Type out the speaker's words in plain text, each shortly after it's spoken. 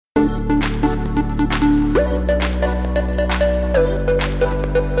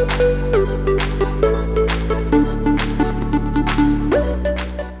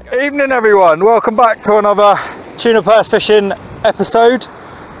evening everyone, welcome back to another Tuna Purse Fishing episode.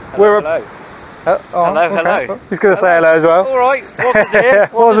 Hello. Hello. He's going to say hello as well. Alright, Waz's here.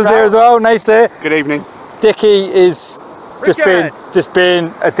 Waz's here as well, Nate's here. Good evening. Dickie is just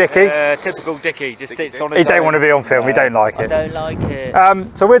being a Dickie. Typical Dickie, just sits on his He don't own. want to be on film, he don't like it. I don't like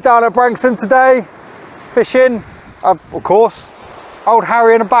it. So we're down at Branksome today, fishing, of course. Old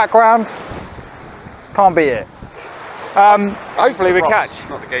Harry in the background, can't beat it. Hopefully we catch.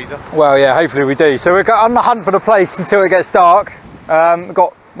 Not the geezer. Well, yeah, hopefully we do. So we're on the hunt for the place until it gets dark. I've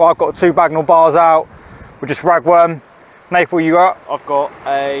got 2 bagnall bars out. We're just ragworm. Nath, what you got? I've got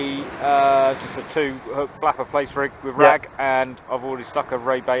a just a 2-hook flapper place rig with rag, and I've already stuck a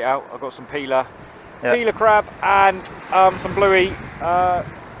ray bait out. I've got some peeler crab and some bluey,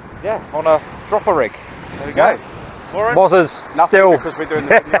 on a dropper rig. There we go. Waz's still because we're doing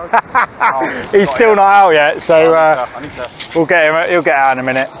the video. he's still not out yet, so we'll get him. He'll get out in a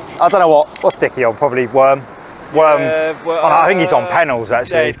minute. I don't know what's Dickie on. Probably worm. I think he's on pennels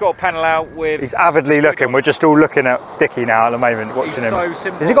actually. Yeah, he's got a pennel out with. He's avidly looking. We're just all looking at Dickie now at the moment, watching him. So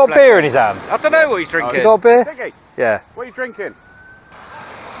simple. Has he got beer in his hand? I don't know what he's drinking. Has he got a beer? Dickie, Yeah. what are you drinking?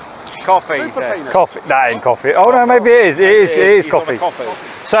 Coffee. Super he said. peanut. Coffee. That ain't coffee. Oh no, maybe it is. It is He's on coffee. a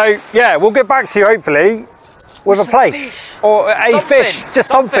coffee. So yeah, we'll get back to you hopefully with a place or a fish, just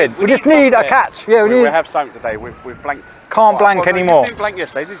something. We just need a catch. Yeah, We have something today. We've blanked. Can't blank anymore. You didn't blank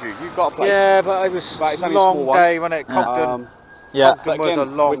yesterday, did you? You've got a blank. Yeah, but it was But it's a only a small long one. day when it Compton. Yeah. But was again,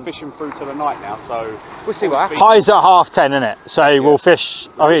 a long. we're fishing through to the night now, so We'll see what happens. High's at 10:30, isn't it? So we'll fish.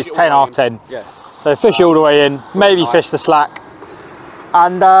 I think it's 10, half 10. Yeah. So fish all the way in. Maybe fish the slack.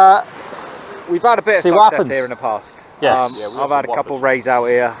 And We've had a bit of see what success happens. here in the past. Yes. Yeah, we I've had a had couple of rays out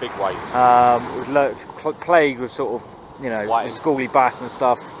here. big weight. We've plagued with sort of, you know, Whiting. the schoolie bass and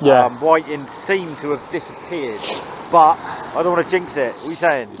stuff. Yeah. Whiting seemed to have disappeared, but I don't want to jinx it. What are you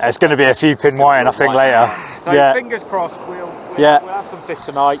saying? There's going to be a few pin whiting, I think, later. So Yeah. fingers crossed, we'll Yeah. have some fish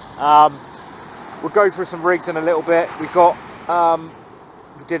tonight. We'll go through some rigs in a little bit. We've got,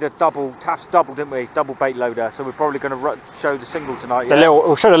 we did a Taff's double, didn't we? Double bait loader. So we're probably going to show the single tonight.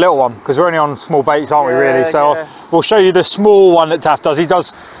 We'll show the little one because we're only on small baits, aren't we? Really. So yeah. we'll show you the small one that Taff does. He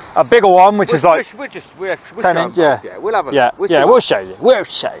does a bigger one, which is like we'll 10 show inch. them both, yeah. We'll have a Yeah. look. We'll show you. We'll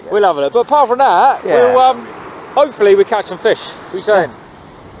show you. We'll have a look. But apart from that, Yeah. we'll hopefully we catch some fish. What are you saying?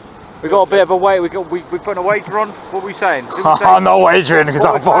 We got a bit of a weight. We putting a wager on. What are we saying? I'm not wagering because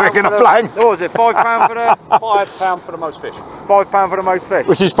I'm probably going to blank. What was it? £5 for the £5 for the most fish. £5 for the most fish.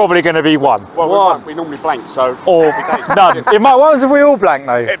 Which is probably going to be one. Well, we normally blank, so Or none. It might. What if we all blank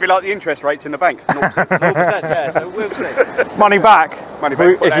though? it'd be like the interest rates in the bank. 0%. 0%, yeah. So we'll see. Money back. Money if back,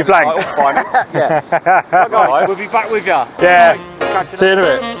 you put that in blank. the title, finance. Yeah. Right, guys, we'll be back with you. Yeah. Catch you See you in a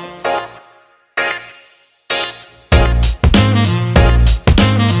bit.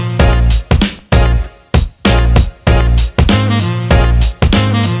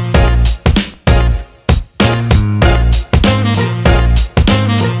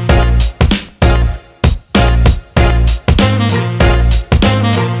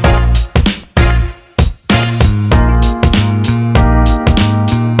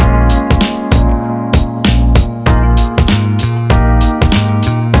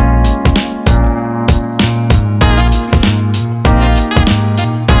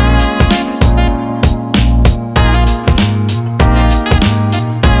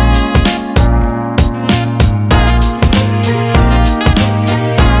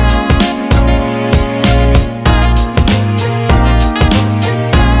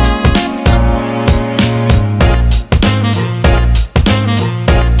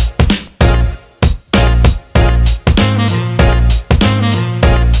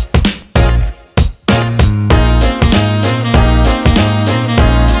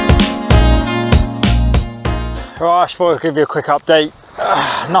 Right, I just thought I'd give you a quick update.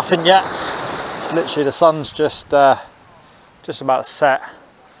 Nothing yet. It's literally the sun's just about to set.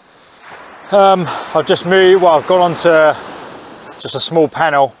 I've just moved. Well, I've gone on to just a small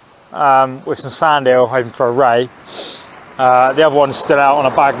panel with some sand eel, hoping for a ray. The other one's still out on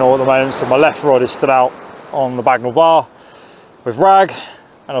a bagnall at the moment, so my left rod is still out on the bagnall bar with rag,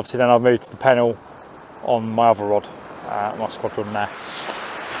 and obviously then I've moved to the panel on my other rod, my squadron there.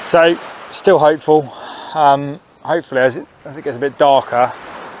 So still hopeful. Hopefully as it gets a bit darker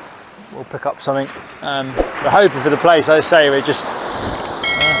we'll pick up something. We're hoping for the place, as I say, we're just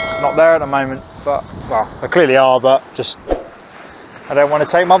it's not there at the moment, but well, they clearly are, but just I don't want to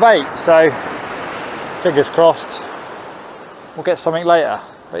take my bait, so fingers crossed we'll get something later.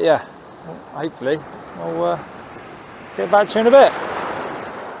 But yeah, hopefully we'll get back to you in a bit.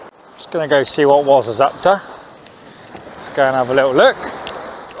 Just gonna go see what Waz is up to. Let's go and have a little look.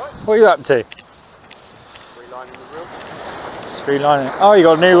 What are you up to? Relining the reel. Just relining. Oh, you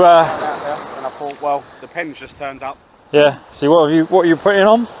got a new. Out there, and I thought, well, the pen's just turned up. Yeah. See what are you putting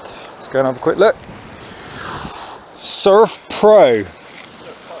on? Let's go and have a quick look. Surf Pro.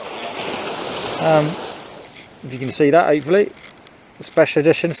 If you can see that, hopefully. Special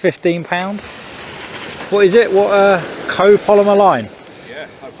edition, £15. What is it? What copolymer line? Yeah,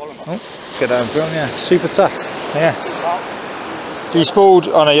 no polymer. Oh, get that in film. Yeah, super tough. Yeah. So you spooled.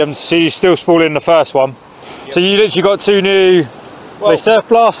 Oh no, you haven't. So you still spooled in the first one. Yep. So you literally got two new. Well, they surf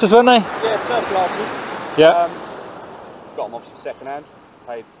blasters, weren't they? Yeah, surf blasters. Yeah. Got them obviously second hand.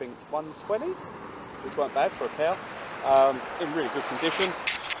 Paid I think $120, which weren't bad for a cow. In really good condition.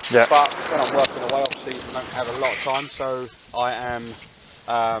 Yeah. But when I'm working away, obviously I don't have a lot of time, so I am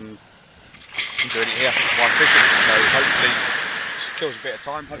doing it here while I'm fishing. So hopefully it kills a bit of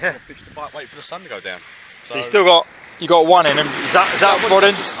time. Hopefully I'll fish the bite, wait for the sun to go down. So you still got one in, and is that rod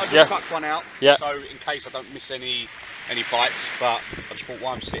in? I just tucked one out. Yeah. So in case I don't miss any bites, but I just thought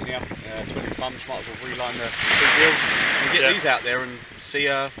while I'm sitting here, twiddling thumbs, might as well reline the two reels and get these out there and see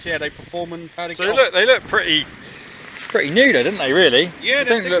how they perform and how they get on. They look pretty new though, didn't they, really? Yeah,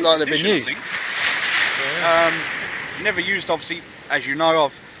 they don't look like they've been used. Never used, obviously, as you know,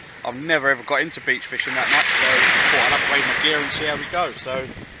 I've never ever got into beach fishing that much, so I thought I'd upgrade my gear and see how we go. So,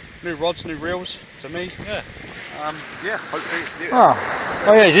 new rods, new reels to me. Yeah. Yeah, hopefully.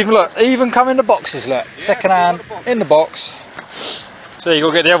 Oh yeah, even come in the boxes, look. Yeah, second hand, in the box. So you got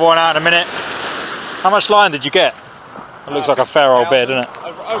to get the other one out in a minute. How much line did you get? It looks like a fair old bit, doesn't it?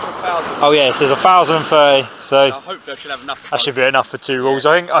 Over 1,000. Oh yeah, it says 1,030. So I hope I should have enough. That should be enough for two reels.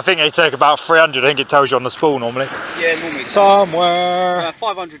 I think they take about 300. I think it tells you on the spool normally. Yeah, normally. Somewhere.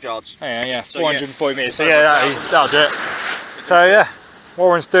 500 yards. Yeah, 440 metres. So yeah, that'll do it. So yeah,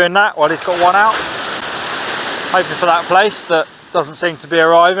 Warren's doing that while he's got one out. Hoping for that place that doesn't seem to be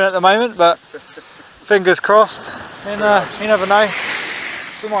arriving at the moment, but fingers crossed. You never know.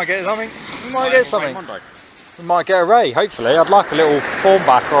 We might get something. We might get a ray, hopefully. I'd like a little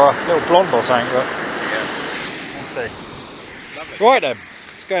fawnback or a little blonde or something, but we'll see. Lovely. Right then,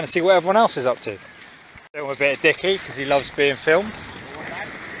 let's go and see what everyone else is up to. Film a bit of Dickie because he loves being filmed.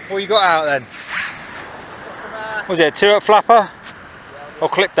 What you got out then? Was it a 2-up flapper or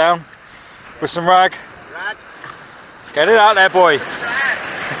clip down with some rag? Get it out there, boy.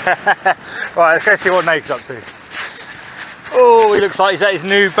 Right, let's go see what Nate's up to. Oh, he looks like he's at his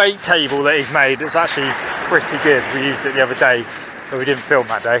new bait table that he's made. It's actually pretty good. We used it the other day, but we didn't film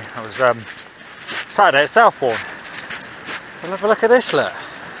that day. It was Saturday at Southbourne. Well, have a look at this, look.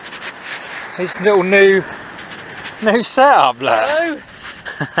 His little new setup, look. Hello.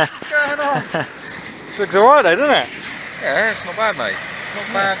 What's going on? This looks alright though, doesn't it? Yeah, it's not bad, mate. Not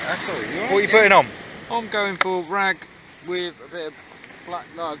bad at all. What are you putting on? I'm going for rag with a bit of black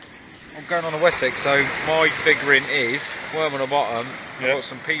lug. I'm going on the Wessex, so my figuring is worm on the bottom. I've got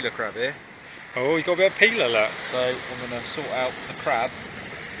some peeler crab here. Oh, you've got a bit of peeler, look. So I'm going to sort out the crab,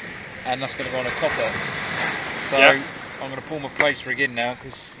 and that's going to go on a topper. So I'm going to pull my place rig in now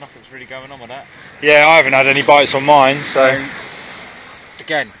because nothing's really going on with that. Yeah, I haven't had any bites on mine, so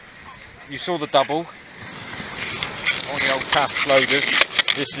again, you saw the double on the old Taff loaders.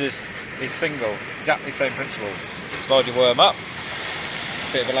 This is single, exactly the same principle. Slide your worm up.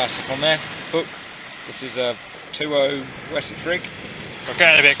 Bit of elastic on there, hook. This is a 2.0 Wessex rig. We're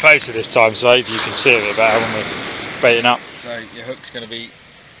getting a bit closer this time, so hopefully you can see it a bit better when we're baiting up. So your hook's going to be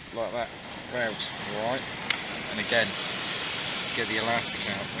like that, round, alright? And again, get the elastic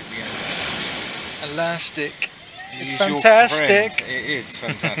out. Where's the end? Elastic. It's fantastic. It is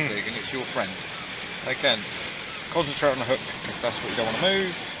fantastic, and it's your friend. Again, concentrate on the hook because that's what you don't want to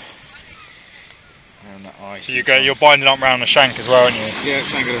move. So you're binding up around the shank as well, aren't you? Yeah,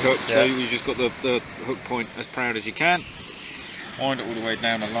 shank of the hook. Yeah. So you just got the hook point as proud as you can. Wind it all the way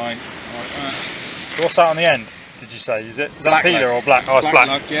down the line. Like that. So what's that on the end? Did you say? Is that peeler or black? Oh, it's black.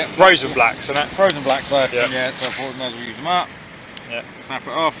 Lug, yeah. Frozen blacks, isn't it? Frozen blacks, yeah. So I thought we might as well use them up. Yeah. Snap it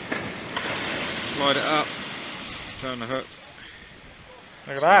off. Slide it up. Turn the hook.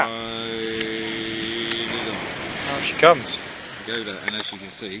 Look at that. Out she comes. Go there, and as you can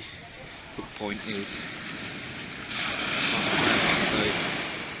see, hook point is.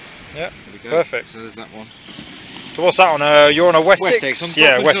 Yeah, perfect. So there's that one. So what's that on? You're on a Wessex? Wessex.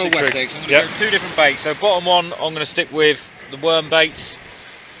 Yeah, Wessex. Wessex. I'm going to go two different baits. So bottom one, I'm going to stick with the worm baits.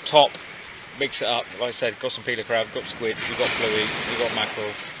 Top, mix it up. Like I said, got some peeler crab, got squid, we've got bluey, we've got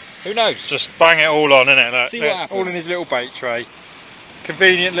mackerel. Who knows? Just bang it all on, innit? See what happens. All in his little bait tray.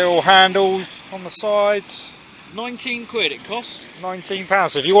 Convenient little handles on the sides. 19 quid it costs. £19.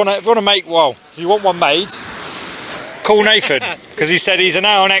 So if you want to make, well, if you want one made, Call Nathan, because he said he's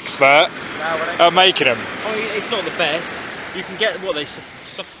now an expert at making them. I mean, it's not the best. You can get what they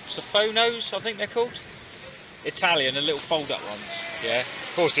Safonos, I think they're called. Italian, the little fold-up ones. Yeah.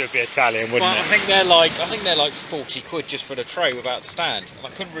 Of course, it would be Italian, wouldn't But it? I think they're like 40 quid just for the tray without the stand. And I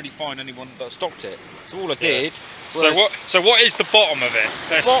couldn't really find anyone that stocked it. So all I did. So what is the bottom of it?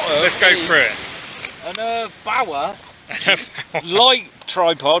 Let's go through it. An Bauer light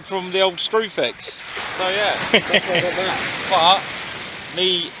tripod from the old Screwfix. So yeah, that's what I got that. But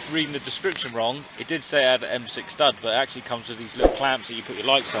me reading the description wrong, it did say it had an M6 stud, but it actually comes with these little clamps that you put your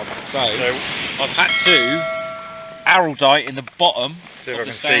lights on. So I've had to araldite in the bottom. See if I of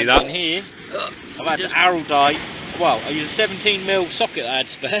the can see stand that. in here. I've had to araldite. Well, I used a 17mm socket that I had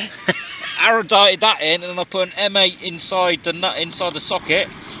spare. Araldited that in, and then I put an M8 inside the nut inside the socket.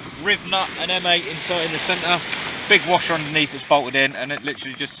 Riv nut and M8 inside in the centre. Big washer underneath, it's bolted in, and it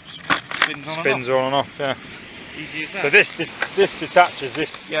literally just spins on and off. Yeah. Easy as that. So this detaches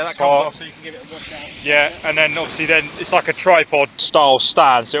this. Yeah, that part. comes off so you can give it a wash out. Yeah, and then obviously it's like a tripod style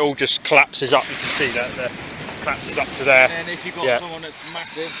stand, so it all just collapses up. You can see that it collapses up to there. And then if you've got someone that's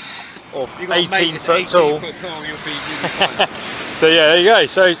massive, or you've got 18 foot tall, you'll be fine. So yeah, there you go.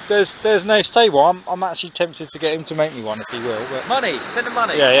 So there's Nate's table. I'm actually tempted to get him to make me one if he will. But Money, send him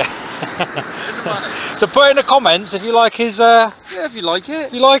money. yeah. Send him money. So put in the comments if you like his. Yeah, if you like it.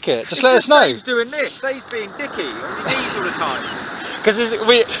 If you like it, just let us know. He's doing this. Say he's being dicky on his knees all the time. Because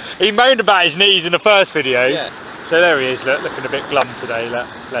he moaned about his knees in the first video. Yeah. So there he is, looking a bit glum today.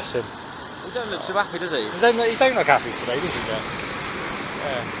 Bless him. He don't look so happy, does he? He don't look happy today, does he?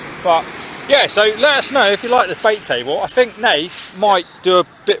 Yeah. But yeah, so let us know if you like this bait table. I think Nath might do a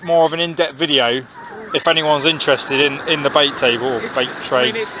bit more of an in-depth video if anyone's interested in the bait table or bait tray.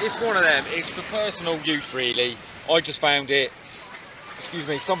 I mean, it's one of them. It's for personal use, really. I just found it, excuse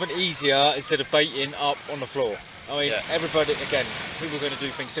me, something easier instead of baiting up on the floor. I mean, everybody, again, people are going to do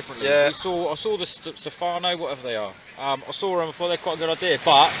things differently. Yeah. I saw the Safano, whatever they are. I saw them before, they're quite a good idea,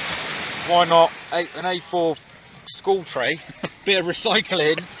 but why not an A4 school tray, bit of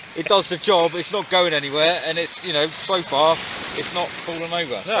recycling, it does the job, it's not going anywhere, and it's, you know, so far, it's not falling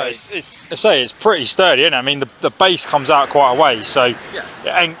over. No, it's pretty sturdy, isn't it? I mean, the base comes out quite a way, so it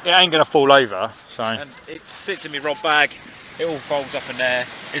ain't going to fall over. So. And it sits in my rod bag, it all folds up in there.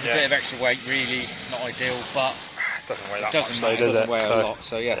 It's a bit of extra weight, really, not ideal, but it doesn't weigh that much, though, does it? Weigh a lot,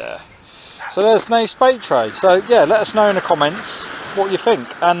 so yeah. So there's Nate's bait tray. So yeah, let us know in the comments what you think,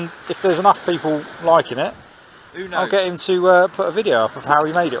 and if there's enough people liking it, who knows? I'll get him to put a video up of how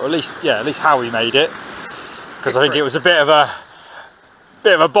he made it, or at least how he made it, because I think it was a bit of a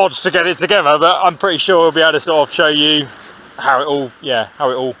bodge to get it together, but I'm pretty sure we'll be able to sort of show you how it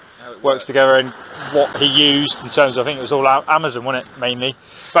all works together and what he used in terms of, I think it was all Amazon, wasn't it, mainly.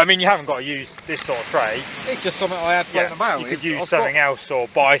 But I mean, you haven't got to use this sort of tray. It's just something I had floating about. You could use something else or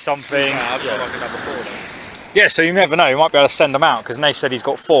buy something. I've got like that before. Yeah, so you never know, you might be able to send them out, because Nate said he's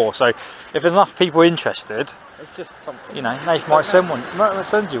got 4, so if there's enough people interested, it's just something. You know, Nate might send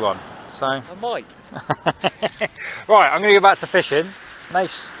you one. So I might. Right, I'm going to go back to fishing.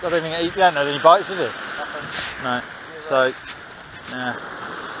 Nate's, I don't think he hasn't had any bites, has he? No. So yeah,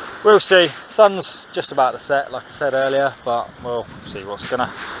 we'll see. Sun's just about to set, like I said earlier, but we'll see what's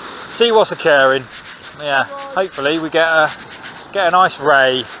occurring. Yeah, hopefully we get a nice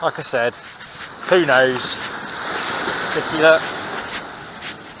ray, like I said. Who knows? Dicky, look.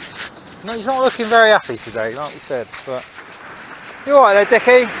 No, he's not looking very happy today, like we said. But you all right there,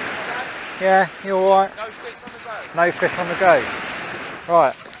 Dickie? Yeah, you all right? No fish on the go. No fish on the go.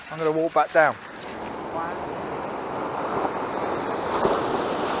 Right, I'm going to walk back down.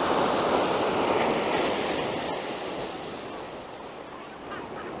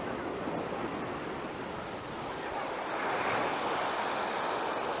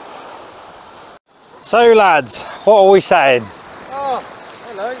 So lads, what are we saying? Oh,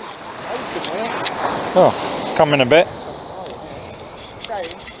 hello. Oh, it's coming a bit. Saying,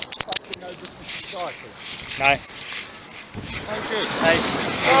 fucking no disrespect. No. Oh, good. Hey,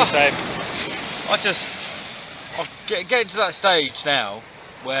 what are you saying? I'm getting to that stage now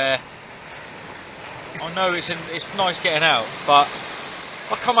where I know it's nice getting out, but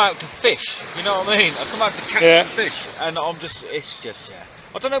I come out to fish, you know what I mean? I come out to catch some fish, and it's just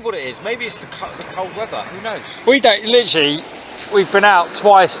I don't know what it is. Maybe it's the cold weather. Who knows? We've been out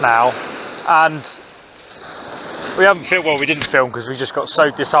twice now, and we haven't filmed. Well, we didn't film because we just got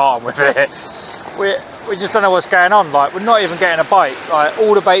so disheartened with it. We just don't know what's going on. Like, we're not even getting a bite. Like,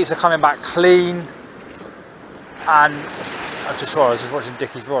 all the baits are coming back clean, and I was just watching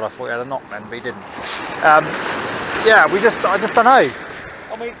Dickie's rod. I thought he had a knock then, but he didn't. Yeah, I just don't know.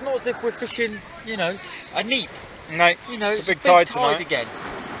 I mean, it's not as if we're fishing, you know, a neap. No, you know, it's it's a big tide tide tonight. again.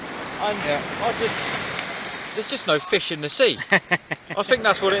 And Yeah. there's just no fish in the sea. I think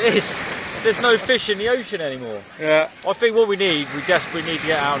that's what it is. There's no fish in the ocean anymore. Yeah. I think what we desperately need to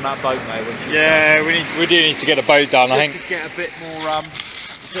get out on that boat, mate. When she's Yeah, done. we do need to get a boat done. Just I think to get a bit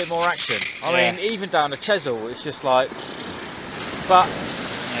more action. I mean, even down to Chesil, it's just like. But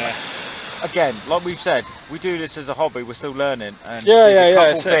again, like we've said, we do this as a hobby. We're still learning, and there's a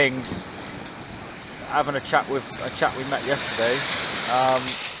couple things. Having a chat we met yesterday,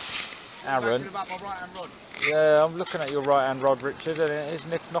 Aaron. About my right-hand rod. Yeah, I'm looking at your right-hand rod, Richard, and it is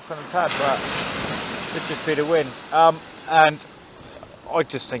knocking a tad, but it could just be the wind. And I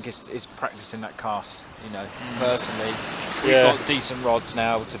just think it's practicing that cast, you know, personally. We've got decent rods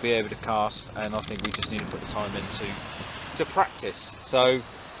now to be able to cast, and I think we just need to put the time into to practice. So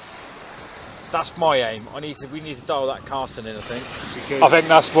that's my aim. We need to dial that casting in, I think. I think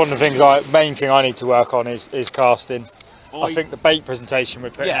that's one of the things main thing I need to work on is casting. I think the bait presentation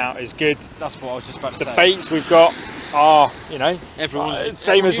we're putting out is good. That's what I was just about to say. The baits we've got are, you know,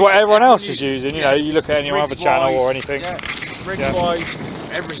 same as what everyone else is using. You know, you look at any other channel or anything. Rig-wise,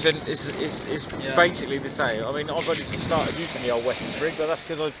 everything is basically the same. I mean, I've only just started using the old Weston's rig, but that's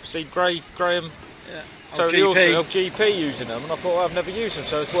because I see Graham totally also of GP using them, and I thought, well, I've never used them,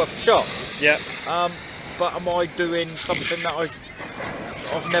 so it's worth a shot. Yeah. But am I doing something that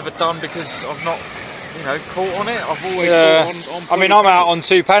I've never done because I've not, you know, caught on it? I've always caught on I mean, I'm out on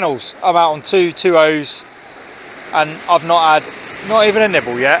 2 panels. I'm out on two 2.0s, and I've not even a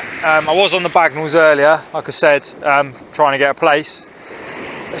nibble yet. I was on the Bagnalls earlier, like I said, trying to get a place.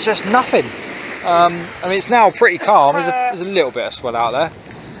 It's just nothing. I mean, it's now pretty calm. There's a little bit of swell out there,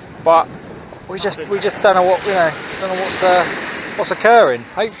 but we just don't know what, you know, what's occurring.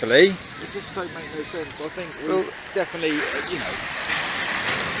 Hopefully, it just don't make no sense. I think we'll definitely, you know,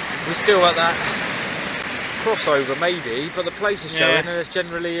 we're still at that crossover maybe, but the place is showing, and it's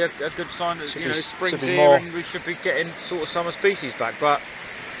generally a good sign that, you know, spring's here and we should be getting sort of summer species back. But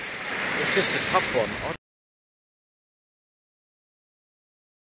it's just a tough one.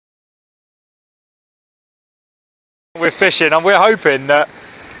 We're fishing, and we're hoping that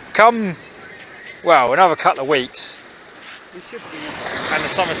come, well, another couple of weeks, We should be. and the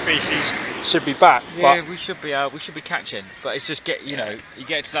summer species should be back. Yeah, but we should be catching, but it's just you know, you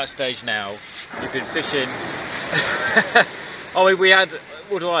get to that stage now. You've been fishing. I mean, we had,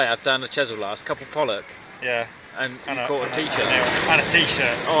 what do I have down at Chesil last? Couple pollock. yeah, And you caught a t-shirt. and a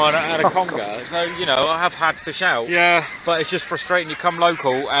t-shirt. Oh, and a conger. So, you know, I have had fish out. Yeah. But it's just frustrating. You come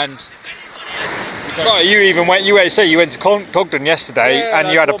local and. Right, you went to Cogden yesterday,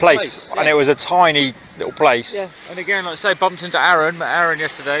 and you had a place, and it was a tiny little place. Yeah. And again, like I say, bumped into Aaron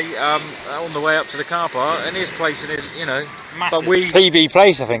yesterday on the way up to the car park, and his place, and you know, massive. But PB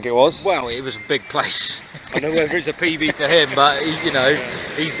place, I think it was. Well, it was a big place. I don't know whether it's a PB to him, but he, you know,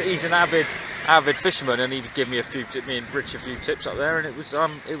 he's an avid fisherman, and he would give me me and Rich a few tips up there, and it was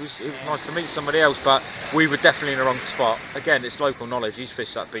nice to meet somebody else. But we were definitely in the wrong spot. Again, it's local knowledge. He's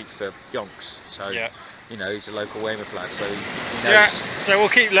fished that beach for yonks, so you know, he's a local Weymouth lad, so he knows. So we'll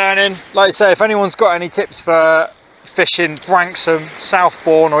keep learning. Like I say, if anyone's got any tips for fishing Branksome,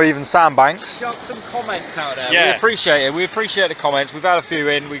 Southbourne, or even Sandbanks, chuck some comments out there. We appreciate it. We appreciate the comments. We've had a few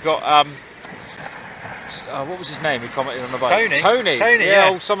in. We got what was his name? He commented on the boat. Tony. Yeah,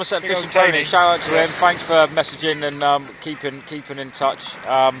 old Somerset Fishing Tony. Shout out to him. Thanks for messaging and keeping in touch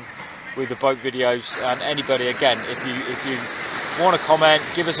with the boat videos. And anybody, again, if you want to comment,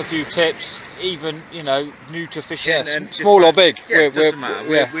 give us a few tips. Even, you know, new to fishing, and small or big. We're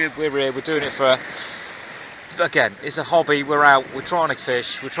here. We're doing it for. Again, it's a hobby. We're out. We're trying to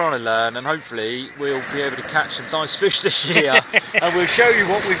fish. We're trying to learn, and hopefully we'll be able to catch some nice fish this year. And we'll show you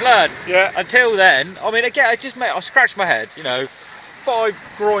what we've learned. Yeah. Until then, I mean, again, I scratched my head. You know,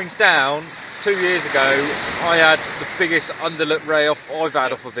 5 groins down. 2 years ago, I had the biggest underlet ray I've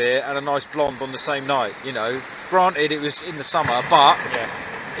had off of here, and a nice blonde on the same night. You know, granted it was in the summer, but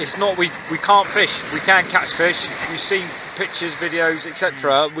it's not. We can't fish. We can catch fish. We've seen pictures, videos,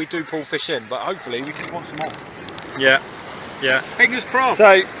 etc. We do pull fish in, but hopefully we just want some more. Yeah. Fingers crossed.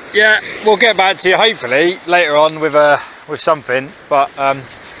 So yeah, we'll get back to you hopefully later on with something. But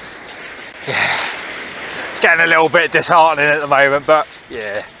it's getting a little bit disheartening at the moment. But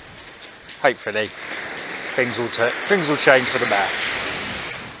yeah, hopefully things will change for the better.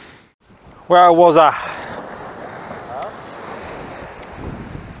 Where was I?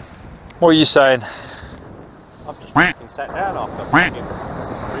 What are you saying? I've just been sat down after reading.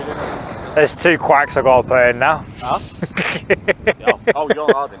 There's 2 quacks I've got to put in now. Huh? Oh,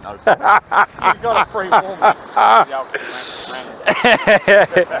 I didn't know. You've got a pre-warm.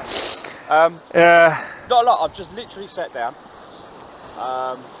 Yeah. Not a lot. I've just literally sat down.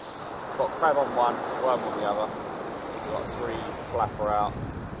 Got crab on one, worm on the other. Got 3 flapper out,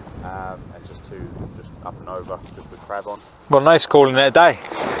 and just 2 just up and over, just with crab on. Well, nice calling it a day.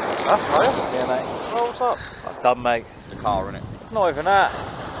 Huh? Oh yeah? Yeah, mate. Oh, what's up? I'm done, mate. The car, innit? Not even that.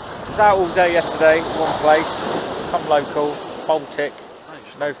 I was out all day yesterday, one place, come local, Baltic,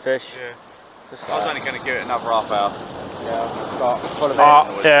 no fish. Yeah. Just I was only going to give it another half hour. yeah, I'm gonna start full of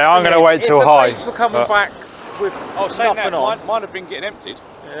it. Yeah, I'm going to wait till high. If the boats were coming back with saying nothing that, on, mine have been getting emptied.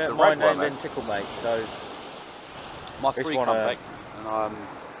 yeah, the mine red ain't one, been tickle, mate. So My This 3 one, come back, and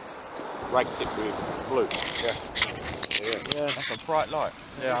ragged it with blue. yeah, That's a bright light.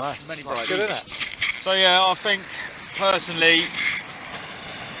 yeah, I know. Many That's bright good, lights. isn't it? So yeah, I think personally,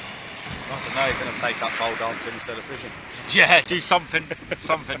 I don't know, you're going to take up bowl dancing instead of fishing. Yeah, do something.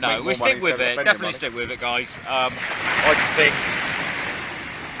 No, we stick with it. Definitely stick with it, guys. I just think.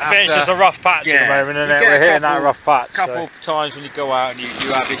 I think it's just a rough patch at the moment, isn't it? We're hitting that rough patch. A couple of times when you go out and you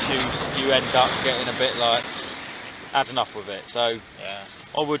have issues, you end up getting a bit like had enough with it. So Yeah.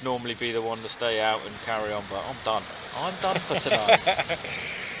 I would normally be the one to stay out and carry on, but I'm done. I'm done for tonight.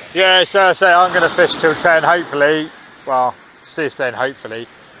 Yeah, so I say I'm going to fish till 10, hopefully. Well, see us then, hopefully.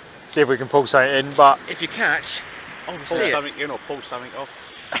 See if we can pull something in, but If you catch, I'll Pull see it. something in or pull something off.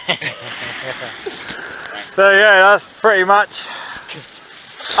 so yeah, that's pretty much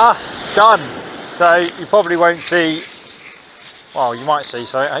us done. So you probably won't see, well, you might see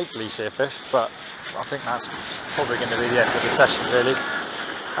something, hopefully see a fish, but I think that's probably going to be the end of the session, really.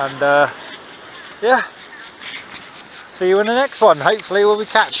 And yeah, see you in the next one. Hopefully we'll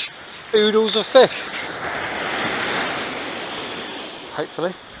catch oodles of fish.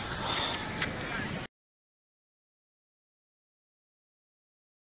 Hopefully.